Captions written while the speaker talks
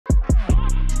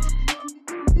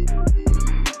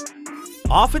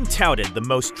Often touted the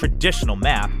most traditional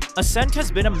map, Ascent has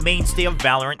been a mainstay of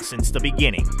Valorant since the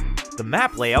beginning. The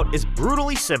map layout is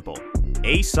brutally simple: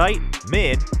 A site,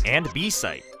 mid, and B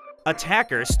site.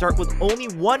 Attackers start with only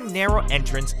one narrow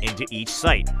entrance into each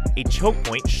site, a choke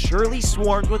point surely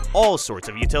swarmed with all sorts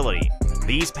of utility.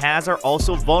 These paths are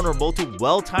also vulnerable to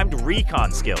well-timed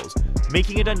recon skills,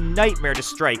 making it a nightmare to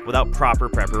strike without proper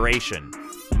preparation.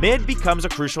 Mid becomes a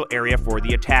crucial area for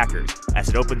the attackers, as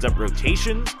it opens up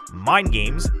rotations, mind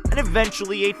games, and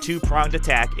eventually a two-pronged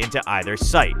attack into either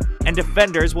site, and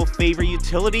defenders will favor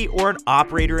utility or an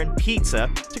operator in pizza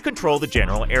to control the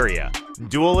general area.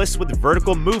 Duelists with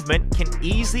vertical movement can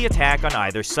easily attack on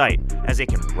either site, as they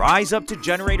can rise up to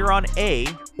generator on A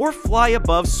or fly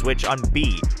above switch on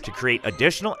B to create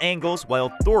additional angles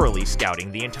while thoroughly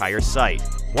scouting the entire site.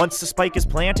 Once the spike is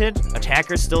planted,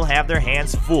 attackers still have their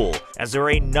hands full, as there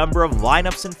are a number of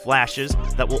lineups and flashes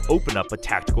that will open up a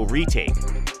tactical retake.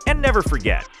 And never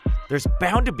forget, there's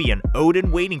bound to be an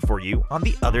Odin waiting for you on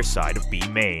the other side of B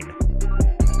main.